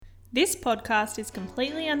This podcast is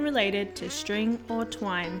completely unrelated to string or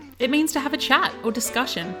twine. It means to have a chat or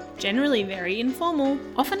discussion, Generally very informal.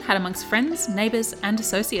 often had amongst friends, neighbours and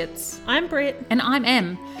associates. I'm Britt. And I'm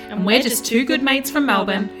Em, and we're just two good mates from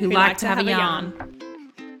Melbourne who like to have a yarn.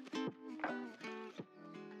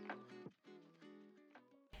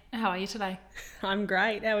 How are you today? I'm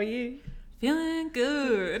great. How are you? Feeling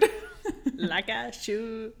good. Like I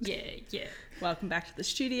should. Yeah. Welcome back to the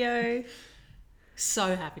studio.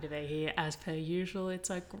 So happy to be here as per usual.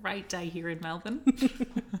 It's a great day here in Melbourne.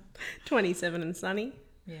 27 and sunny.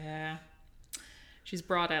 Yeah. She's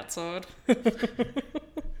bright outside.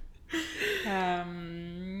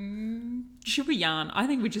 Should we yarn? I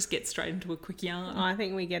think we just get straight into a quick yarn. I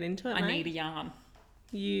think we get into it, I mate. need a yarn.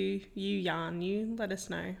 You yarn. You let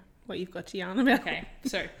us know what you've got to yarn about. Okay,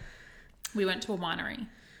 so we went to a winery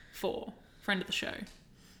for friend of the show,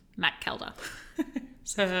 Matt Calder.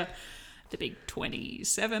 So the big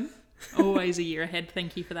 27. Always a year ahead.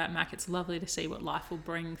 Thank you for that, Mac. It's lovely to see what life will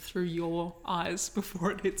bring through your eyes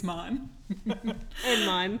before it hits mine. And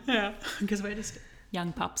mine. Yeah, because we're just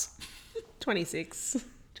young pups. 26.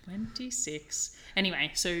 26.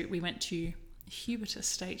 Anyway, so we went to Hubert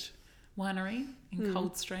Estate Winery in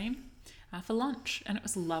Coldstream for lunch, and it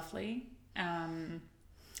was lovely.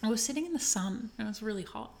 I was sitting in the sun, and it was really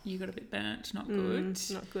hot. You got a bit burnt, not good.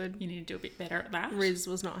 Not good. You need to do a bit better at that. Riz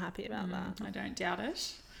was not happy about that. I don't doubt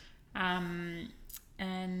it.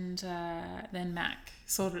 Then Mac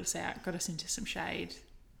sorted us out, got us into some shade.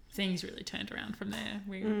 Things really turned around from there.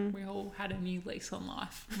 We all had a new lease on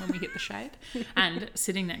life when we hit the shade. And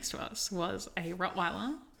sitting next to us was a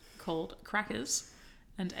Rottweiler called Crackers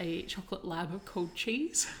and a chocolate lab called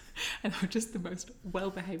Cheese. And they were just the most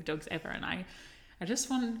well-behaved dogs ever. And I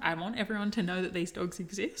want everyone to know that these dogs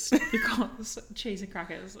exist, because Cheese and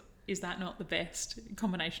Crackers, is that not the best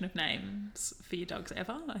combination of names for your dogs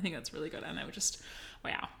ever? I think that's really good. And they were just,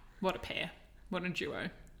 wow, what a pair. What a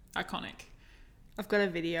duo. Iconic. I've got a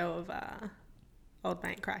video of old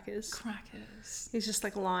mate Crackers. Crackers. He's just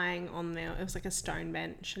like lying on there. It was like a stone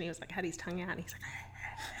bench, and he was like had his tongue out, and he's like,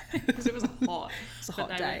 Because it was hot. It's a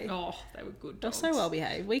hot day. They were good they're dogs. so well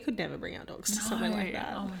behaved. We could never bring our dogs to something like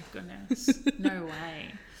that. Oh my goodness. No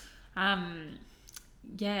way.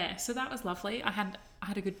 Yeah, so that was lovely. I had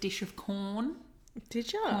a good dish of corn.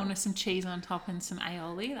 Did you? Corn with some cheese on top and some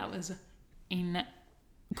aioli. That was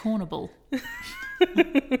cornable.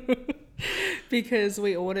 Because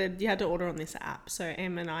you had to order on this app. So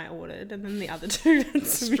Em and I ordered, and then the other two had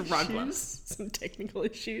some some technical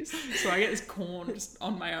issues. So I get this corn just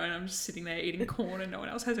on my own. I'm just sitting there eating corn and no one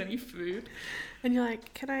else has any food. And you're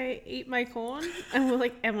like, can I eat my corn? And we're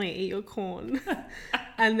like, Emily, eat your corn.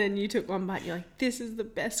 And then you took one bite and you're like, this is the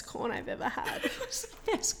best corn I've ever had. It was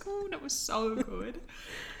the best corn. It was so good.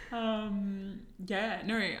 Yeah,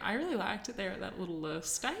 no, I really liked it there at that little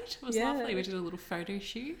estate. It was lovely. We did a little photo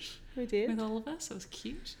shoot. We did. With all of us. It was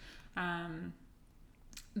cute.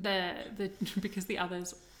 Because the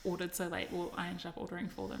others ordered so late, well, I ended up ordering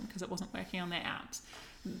for them because it wasn't working on their apps.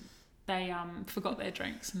 They forgot their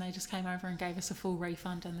drinks, and they just came over and gave us a full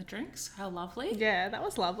refund and the drinks. How lovely. Yeah, that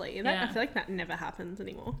was lovely. I feel like that never happens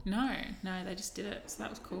anymore. No, they just did it. So that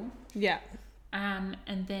was cool. Yeah. And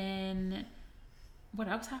then what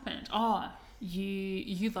else happened? Oh,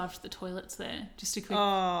 you loved the toilets there. Just a quick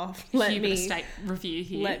Hubert Estate review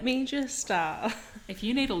here. Let me just if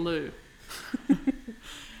you need a loo,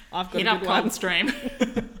 I've got hit a up good one. Coldstream.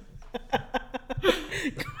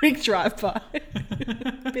 Quick drive-by.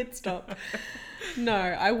 Pit stop. No,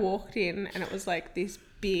 I walked in and it was like these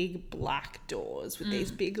big black doors with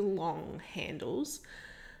these big long handles.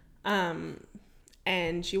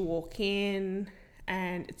 And you walk in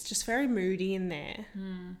and it's just very moody in there.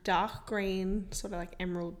 Dark green, sort of like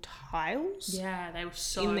emerald tiles. Yeah, they were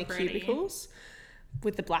so in the pretty. cubicles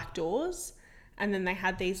with the black doors. And then they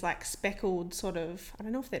had these like speckled sort of, I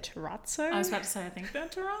don't know if they're terrazzo. I was about to say, I think they're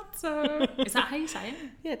terrazzo. Is that how you say it?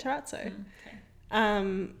 Yeah, terrazzo.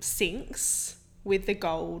 Okay. Sinks with the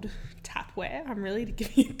gold tapware. I'm really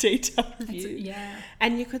giving you a detailed review. Yeah.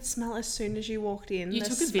 And you could smell as soon as you walked in. You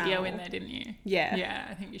took a video in there, didn't you? Yeah. Yeah,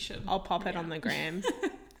 I think you should. I'll pop it on the gram.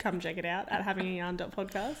 Come check it out at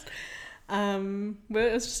havingyarn.podcast. Well,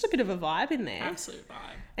 it was just a bit of a vibe in there. Absolute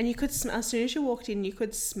vibe. And you could smell, as soon as you walked in, you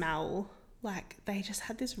could smell like they just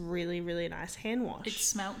had this really, really nice hand wash. It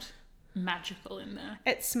smelt magical in there.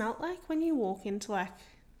 It smelt like when you walk into like,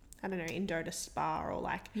 I don't know, Indota Spa or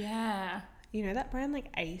like, Yeah. you know that brand like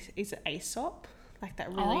is it Aesop? Like that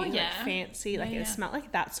really like fancy, like it smelled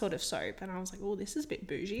like that sort of soap. And I was like, oh, this is a bit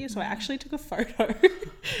bougie. So I actually took a photo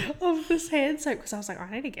of this hand soap because I was like, I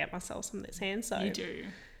need to get myself some of this hand soap. You do.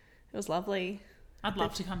 It was lovely. I'd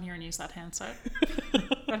love to come here and use that hand soap.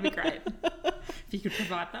 That'd be great. If you could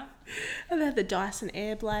provide that. And they had the Dyson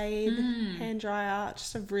Airblade hand dryer.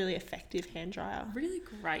 Just a really effective hand dryer Really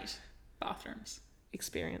great bathrooms.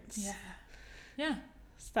 experience. Yeah. Yeah.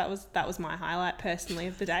 So that was my highlight personally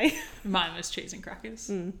of the day. Mine was cheese and crackers.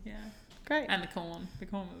 Yeah. Great. And the corn. The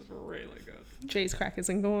corn was really good. Cheese, crackers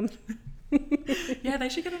and corn. Yeah, they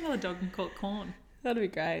should get another dog and call it Corn. That'd be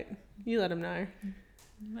great. You let them know.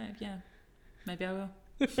 Maybe, yeah. Maybe I will.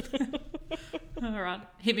 All right.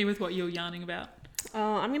 Hit me with what you're yarning about.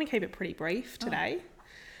 I'm going to keep it pretty brief today.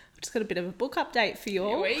 I've just got a bit of a book update for you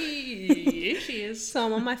all. Here she is. So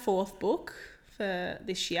I'm on my 4th book for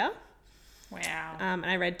this year. Wow. And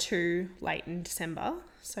I read 2 late in December.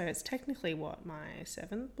 So it's technically my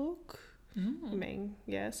 7th book? I mean,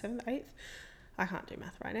 7th, 8th. I can't do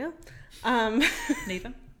math right now.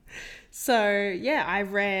 Neither. So, yeah, I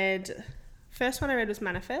read... First one I read was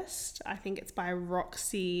Manifest. I think it's by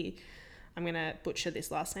Roxy... I'm going to butcher this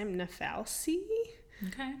last name. Nafalsi.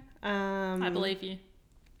 Okay. I believe you.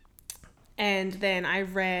 And then I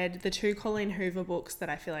read the 2 Colleen Hoover books that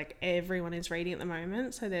I feel like everyone is reading at the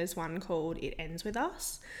moment. So there's one called It Ends With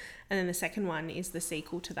Us. And then the second one is the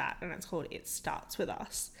sequel to that. And it's called It Starts With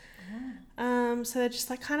Us. Oh. So they're just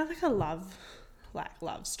like kind of like a love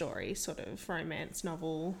story, sort of romance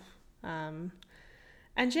novel. And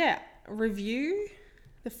yeah, review.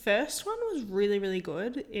 The first one was really, really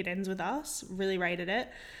good. It Ends With Us. Really rated it.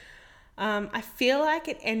 I feel like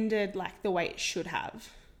it ended like the way it should have.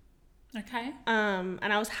 Okay. And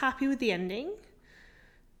I was happy with the ending.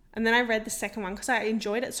 And then I read the second one because I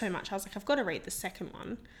enjoyed it so much. I was like, I've got to read the second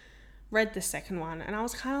one. Read the second one. And I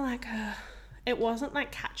was kind of like, it wasn't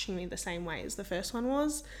like catching me the same way as the first one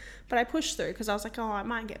was. But I pushed through because I was like, oh, it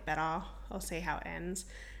might get better. I'll see how it ends.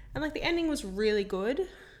 And like the ending was really good.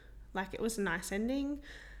 Like it was a nice ending.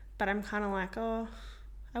 But I'm kind of like, oh,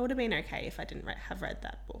 I would have been okay if I didn't have read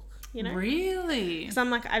that book. You know? Really? Because I'm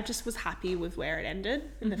like, I just was happy with where it ended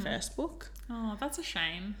in the first book. Oh, that's a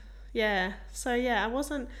shame. Yeah. So yeah, I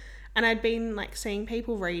wasn't, and I'd been like seeing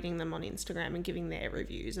people reading them on Instagram and giving their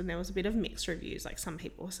reviews, and there was a bit of mixed reviews. Like some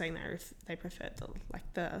people were saying they preferred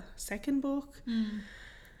the second book, and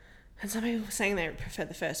some people were saying they preferred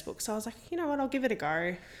the first book. So I was like, you know what, I'll give it a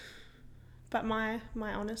go. But my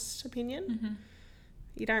honest opinion,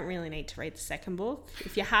 you don't really need to read the second book.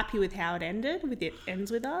 If you're happy with how it ended, with It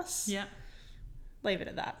Ends With Us, Yeah. leave it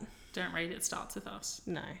at that. Don't read It Starts With Us.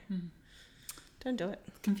 No. Don't do it.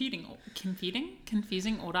 Confusing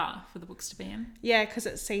order for the books to be in. Yeah, because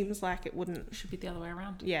it seems like it wouldn't. Should be the other way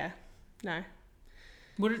around. Yeah. No.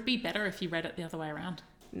 Would it be better if you read it the other way around?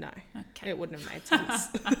 No. Okay. It wouldn't have made sense.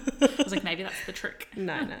 I was like, maybe that's the trick.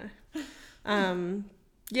 No.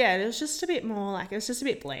 Yeah, it was just a bit more like, it was just a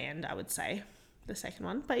bit bland, I would say, the second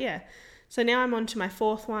one. But yeah. So now I'm on to my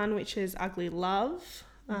 4th one, which is Ugly Love,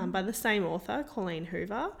 by the same author, Colleen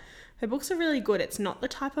Hoover. Her books are really good. It's not the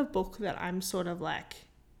type of book that I'm sort of like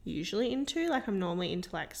usually into. Like I'm normally into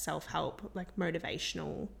like self-help, like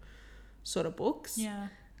motivational sort of books. Yeah.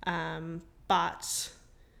 But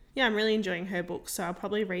yeah, I'm really enjoying her books. So I'll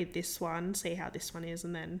probably read this one, see how this one is,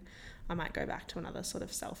 and then I might go back to another sort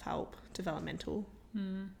of self-help, developmental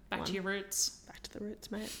Back to your roots. Back to the roots,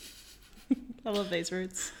 mate. I love these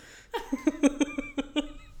roots.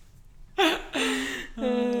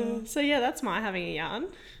 So yeah, that's my having a yarn.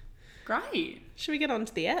 Great. Should we get on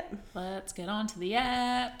to the app? Let's get on to the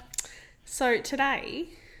app. So today,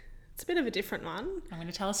 it's a bit of a different one. I'm going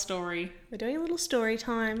to tell a story. We're doing a little story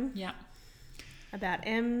time Yeah. about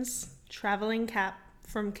Em's travelling cap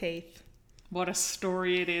from Keith. What a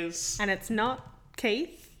story it is. And it's not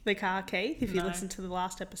Keith, the car Keith, if you No. listen to the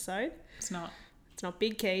last episode. It's not. It's not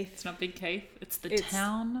Big Keith. It's not Big Keith. It's the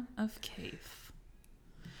town of Keith.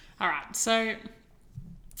 All right. So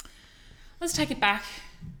let's take it back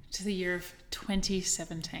to the year of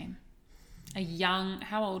 2017.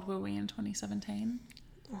 How old were we in 2017?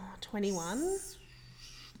 Oh, 21?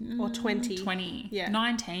 Or 20? 20. Yeah.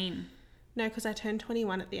 19. No, because I turned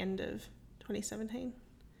 21 at the end of 2017.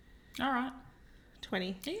 All right.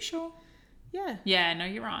 20. Are you sure? Yeah. Yeah, no,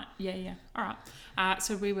 you're right. Yeah. All right.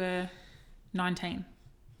 So we were 19.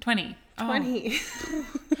 20. 20. Oh,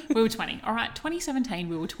 we were 20. All right. 2017,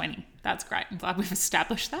 we were 20. That's great. I'm glad we've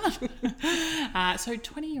established that. So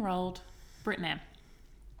 20-year-old Brit and Em.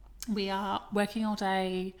 We are working all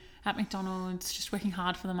day at McDonald's, just working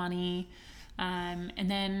hard for the money.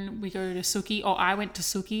 And then we go to Suki, or I went to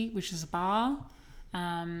Suki, which is a bar,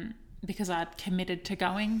 because I'd committed to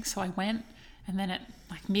going. So I went. And then at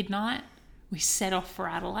like midnight, we set off for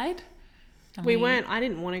Adelaide. And I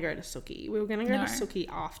didn't want to go to Suki. We were going to go No. to Suki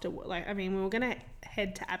after, we were going to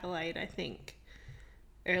head to Adelaide, I think.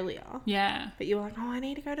 earlier. Yeah. But you were like, oh, I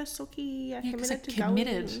need to go to Suki. I 'cause I committed to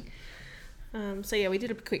committed. going. So yeah, we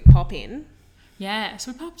did a quick pop in. Yeah,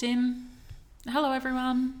 so we popped in. Hello,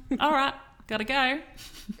 everyone. All right, gotta go.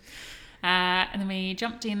 And then we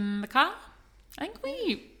jumped in the car. I think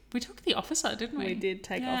we took the officer, didn't we? We did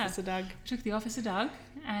take Officer Doug. We took the officer, Doug.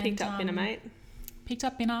 And, Picked up Binner, mate. Picked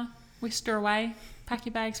up Binner. Whisked her away. Pack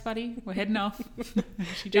your bags, buddy. We're heading off.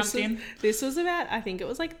 She jumped in. This was about, I think it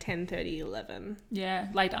was like 10:30, 11. Yeah,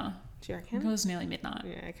 later. Do you It reckon? was nearly midnight.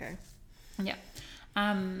 Yeah, okay. Yeah.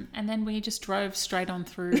 And then we just drove straight on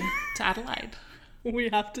through to Adelaide. We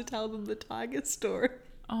have to tell them the tiger story.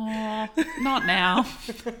 Oh, not now.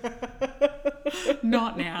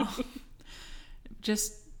 Not now.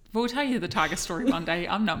 We'll tell you the tiger story one day.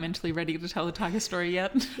 I'm not mentally ready to tell the tiger story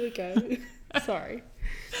yet. Okay. Sorry.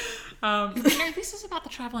 This is about the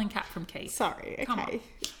travelling cat from Keith. Sorry. Okay. Come on.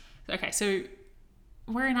 Okay, so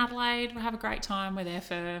we're in Adelaide. We have a great time. We're there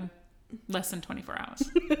for less than 24 hours.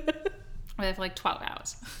 We're there for like 12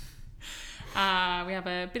 hours. We have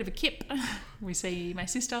a bit of a kip. We see my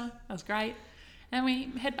sister. That was great. And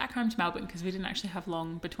we head back home to Melbourne because we didn't actually have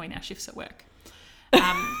long between our shifts at work.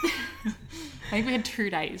 I think we had 2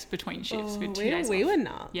 days between shifts. We had 2 days we off. were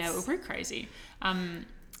nuts. Yeah, we were pretty crazy.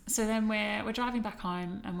 So then we're driving back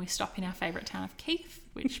home and we stop in our favourite town of Keith,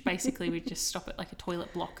 which basically we just stop at like a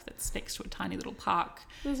toilet block that's next to a tiny little park.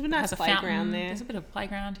 There's a nice playground there. There's a bit of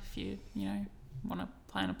playground if you want to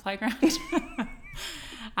play on a playground.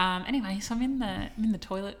 Anyway, so I'm in the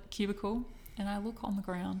toilet cubicle and I look on the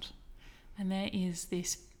ground and there is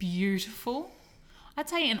this beautiful, I'd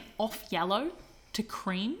say an off yellow to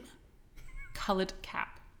cream coloured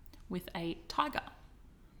cap with a tiger.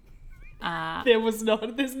 There's not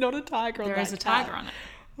a tiger on that. There is a tiger on it.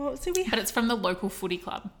 Oh, so But it's from the local footy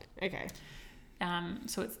club. Okay.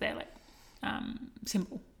 So it's their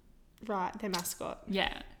symbol. Right, their mascot.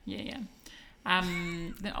 Yeah. I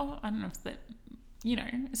don't know if that,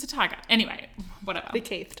 it's a tiger. Anyway, whatever. The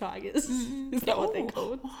Keith Tigers. Is that what they're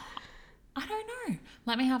called? I don't know.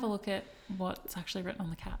 Let me have a look at what's actually written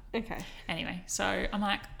on the cap. Okay. Anyway, so I'm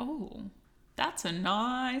like, oh, that's a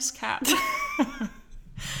nice cap.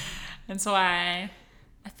 And so I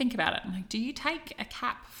think about it. I'm like, do you take a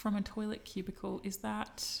cap from a toilet cubicle? Is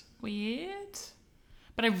that weird?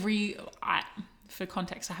 But for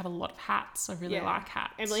context, I have a lot of hats. I really like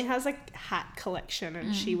hats. Emily has a hat collection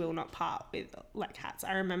and she will not part with like hats.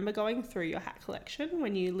 I remember going through your hat collection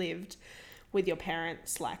when you lived with your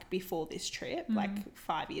parents like before this trip, like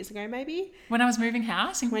 5 years ago maybe. When I was moving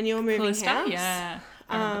house? When you were moving Calista? house? Yeah.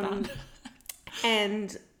 I remember that.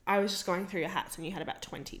 And I was just going through your hats and you had about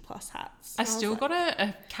 20 plus hats. I still got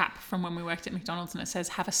a cap from when we worked at McDonald's and it says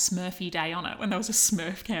have a Smurfy day on it when there was a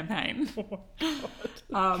Smurf campaign.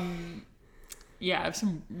 Yeah, I have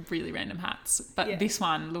some really random hats, but this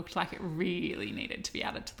one looked like it really needed to be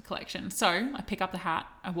added to the collection. So I pick up the hat,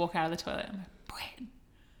 I walk out of the toilet, I'm like, Brad,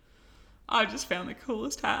 I just found the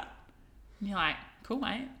coolest hat. And you're like, cool,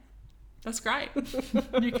 mate. That's great.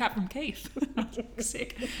 New cap from Keith.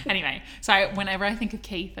 Sick. Anyway, so whenever I think of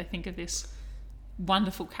Keith, I think of this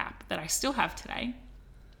wonderful cap that I still have today.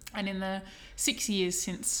 And in the 6 years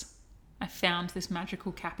since I found this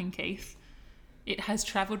magical cap in Keith, it has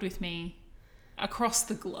travelled with me across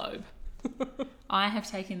the globe. I have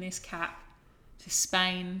taken this cap to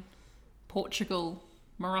Spain, Portugal,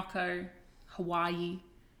 Morocco, Hawaii,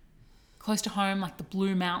 close to home like the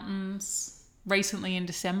Blue Mountains. Recently in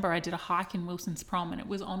December, I did a hike in Wilson's Prom and it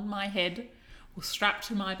was on my head, was strapped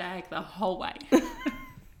to my bag the whole way.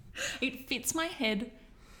 It fits my head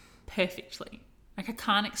perfectly. Like I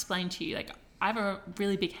can't explain to you. Like I have a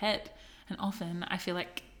really big head and often I feel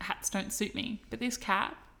like hats don't suit me. But this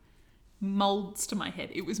cap molds to my head.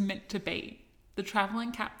 It was meant to be. The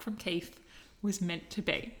travelling cap from Keith was meant to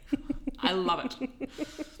be. I love it.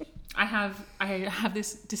 I have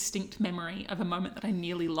this distinct memory of a moment that I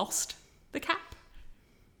nearly lost the cap.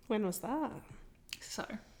 When was that? So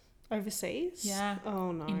overseas? Yeah.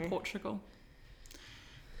 Oh no. In Portugal.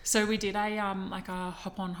 So we did a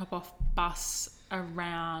hop on hop off bus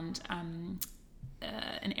around an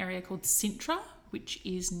area called Sintra, which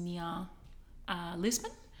is near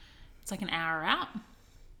Lisbon. It's like an hour out,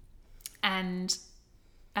 and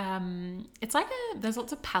it's like there's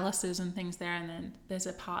lots of palaces and things there, and then there's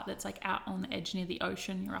a part that's like out on the edge near the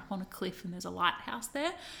ocean. You're up on a cliff and there's a lighthouse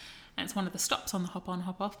there. And it's one of the stops on the hop on,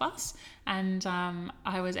 hop off bus. And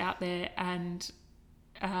I was out there and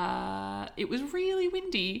it was really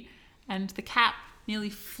windy and the cap nearly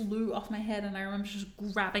flew off my head. And I remember just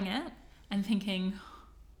grabbing it and thinking,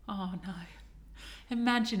 oh no,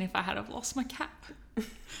 imagine if I had have lost my cap. I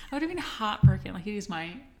would have been heartbroken. Like it is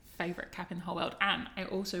my favourite cap in the whole world. And I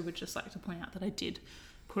also would just like to point out that I did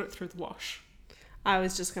put it through the wash. I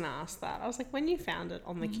was just going to ask that. I was like, when you found it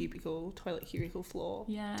on the toilet cubicle floor,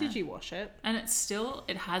 did you wash it? And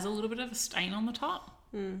it has a little bit of a stain on the top,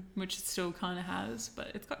 which it still kind of has,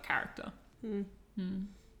 but it's got character.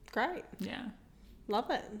 Great. Yeah.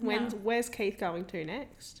 Love it. Where's Keith going to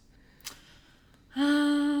next?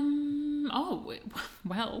 Oh,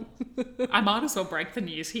 well, I might as well break the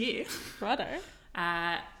news here. Righto.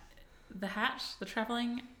 The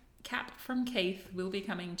travelling cap from Keith will be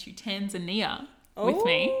coming to Tanzania with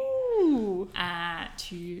me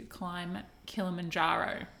to climb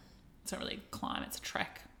Kilimanjaro. It's not really a climb, it's a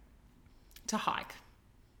trek to hike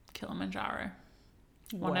Kilimanjaro.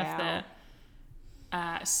 One of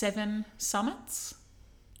the 7 summits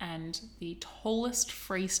and the tallest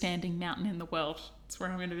freestanding mountain in the world. That's where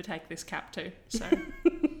I'm going to take this cap to. So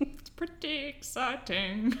it's pretty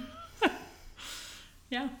exciting.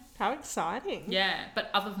 Yeah. How exciting. Yeah. But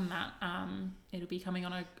other than that, it'll be coming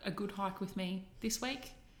on a good hike with me this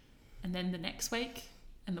week and then the next week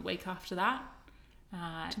and the week after that.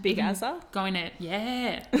 To Big Azza?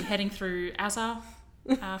 Be heading through Azza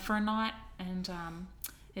for a night and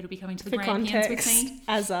it'll be coming to the Grampians with me.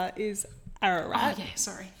 Azza is Ararat. Oh, yeah,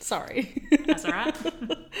 Sorry.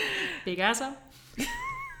 Azzarat. Big Azza.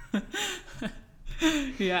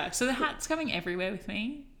 Yeah, so the hat's coming everywhere with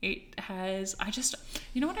me. It has,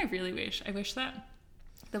 you know what I really wish? I wish that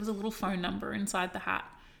there was a little phone number inside the hat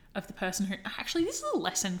of the person who, actually, this is a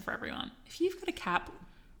lesson for everyone. If you've got a cap,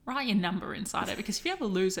 write your number inside it, because if you ever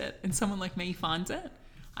lose it and someone like me finds it,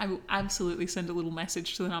 I will absolutely send a little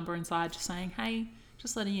message to the number inside just saying, hey,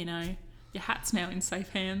 just letting you know, your hat's now in safe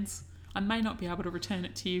hands. I may not be able to return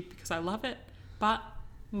it to you because I love it, but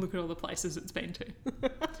look at all the places it's been to.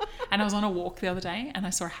 And I was on a walk the other day and I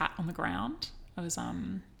saw a hat on the ground. I was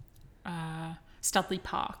Studley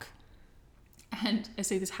Park and I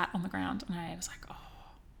see this hat on the ground and I was like, oh,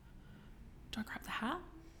 do I grab the hat?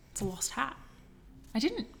 It's a lost hat. I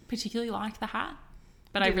didn't particularly like the hat,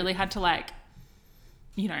 but I really had to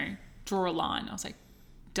draw a line. I was like,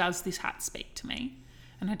 does this hat speak to me?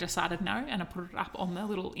 And I decided no, and I put it up on the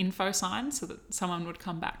little info sign so that someone would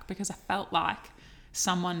come back, because I felt like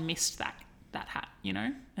someone missed that hat,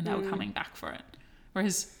 and they were coming back for it.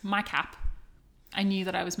 Whereas my cap, I knew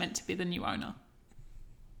that I was meant to be the new owner.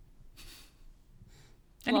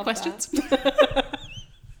 Any Love questions?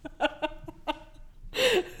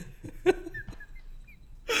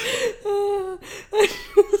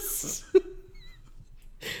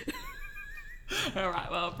 All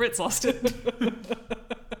right, well, Brit's lost it.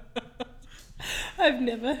 I've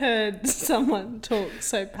never heard someone talk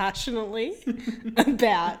so passionately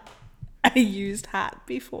about a used hat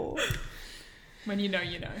before. When you know,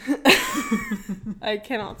 you know. I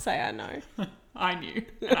cannot say I know. I knew,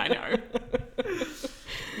 and I know.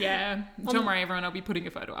 Yeah, don't worry, everyone. I'll be putting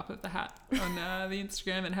a photo up of the hat on the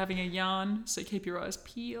Instagram and having a yarn, so keep your eyes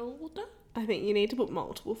peeled. I think you need to put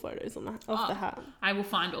multiple photos on of the hat. I will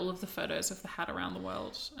find all of the photos of the hat around the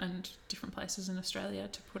world and different places in Australia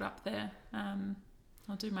to put up there.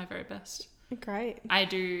 I'll do my very best. Great.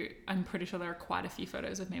 I'm pretty sure there are quite a few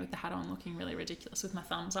photos of me with the hat on looking really ridiculous with my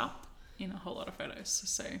thumbs up in a whole lot of photos.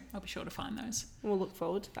 So I'll be sure to find those. We'll look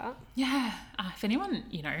forward to that. Yeah. If anyone,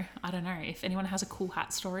 I don't know, if anyone has a cool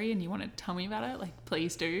hat story and you want to tell me about it,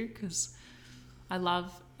 please do, because I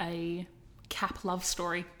love a cap love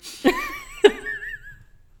story.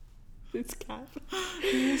 This cap.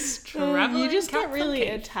 Traveling you just cap get really from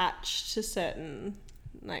Keith. attached to certain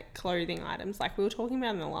clothing items. Like we were talking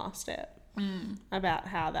about in the last step about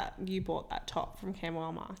how that you bought that top from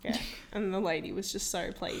Camberwell Market and the lady was just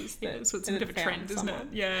so pleased that so it's a bit of a trend, isn't it?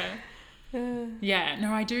 Yeah. Yeah.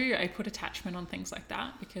 No, I do. I put attachment on things like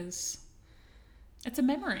that because it's a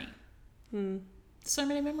memory. So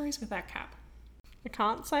many memories with that cap. I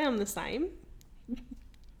can't say I'm the same.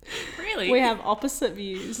 Really? We have opposite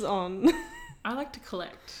views on... I like to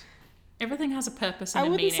collect. Everything has a purpose and I a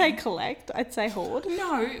meaning. wouldn't say collect, I'd say hoard.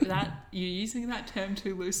 No, you're using that term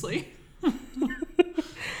too loosely.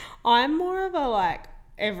 I'm more of a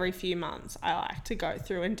every few months I like to go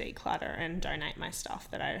through and declutter and donate my stuff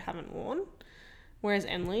that I haven't worn. Whereas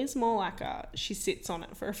Emily's more like she sits on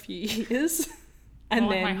it for a few years.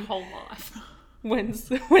 And then my whole life.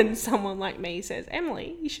 When someone like me says,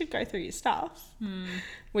 Emily, you should go through your stuff,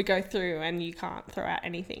 we go through and you can't throw out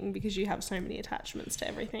anything because you have so many attachments to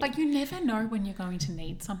everything. But you never know when you're going to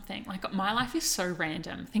need something. My life is so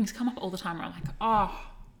random. Things come up all the time where I'm like, oh,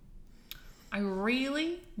 I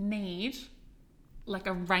really need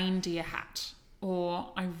a reindeer hat,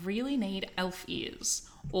 or I really need elf ears,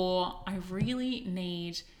 or I really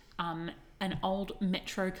need an old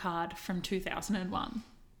Metro card from 2001.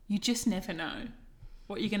 You just never know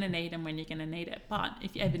what you're going to need and when you're going to need it. But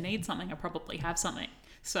if you ever need something, I probably have something.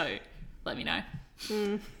 So let me know.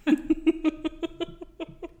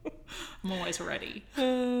 I'm always ready.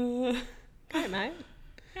 Great, mate.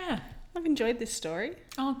 Yeah. I've enjoyed this story.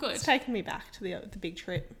 Oh, good. It's taken me back to the big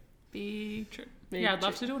trip. Big trip. Big I'd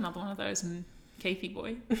love trip. to do another one of those and Keithy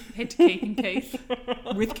boy. Head to Keith and Keith.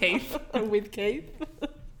 With Keith. With Keith.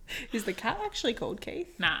 Is the cat actually called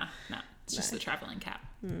Keith? Nah. It's just the travelling cat.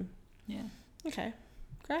 Yeah. Okay,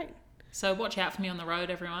 great. So watch out for me on the road,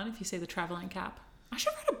 everyone, if you see the travelling cat. I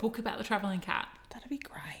should write a book about the travelling cat. That'd be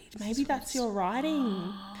great. Maybe that's your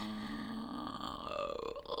writing.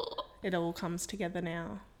 It all comes together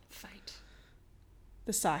now. Fate.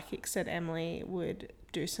 The psychic said Emily would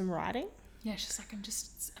do some writing. Yeah, she's like, I'm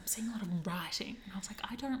seeing a lot of writing. And I was like,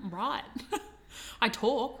 I don't write. I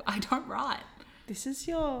talk, I don't write. This is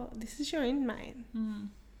your in, mate.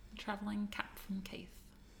 Travelling cat from Keith.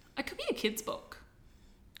 It could be a kid's book.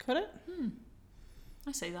 Could it?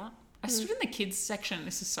 I see that. I stood in the kids section.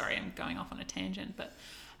 Sorry, I'm going off on a tangent, but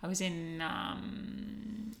I was in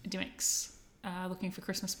Dimmicks looking for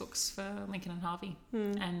Christmas books for Lincoln and Harvey.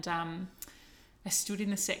 And I stood in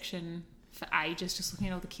the section for ages just looking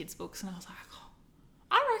at all the kids' books, and I was like, oh,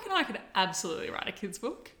 I reckon I could absolutely write a kids'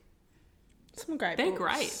 book. Some great They're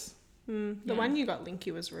books. great. The one you got,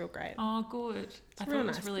 Linky, was real great. Oh, good. I thought real it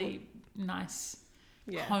was nice really nice.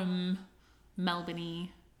 Yeah. Home, Melbourne-y,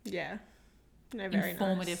 Yeah. No, very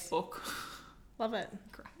informative nice. book. Love it.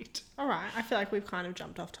 Great. All right. I feel like we've kind of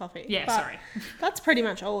jumped off topic. Yeah, but sorry. That's pretty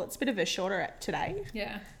much all. It's a bit of a shorter ep today.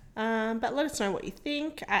 Yeah. But let us know what you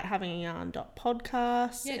think at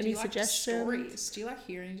havingyarn.podcast. Yeah, Any do you like suggestions? stories? Do you like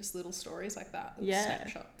hearing just little stories like that? Little Yeah.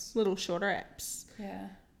 snapshots. Little shorter eps. Yeah.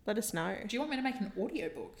 Let us know. Do you want me to make an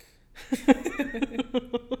audiobook?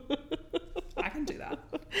 I can do that.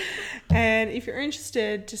 And if you're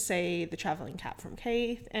interested to see the travelling cat from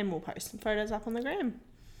Keith, and we'll post some photos up on the gram.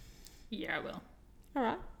 Yeah, I will. All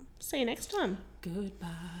right. See you next time. Goodbye.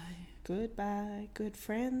 Goodbye, good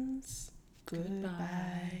friends.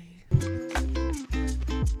 Goodbye. Goodbye.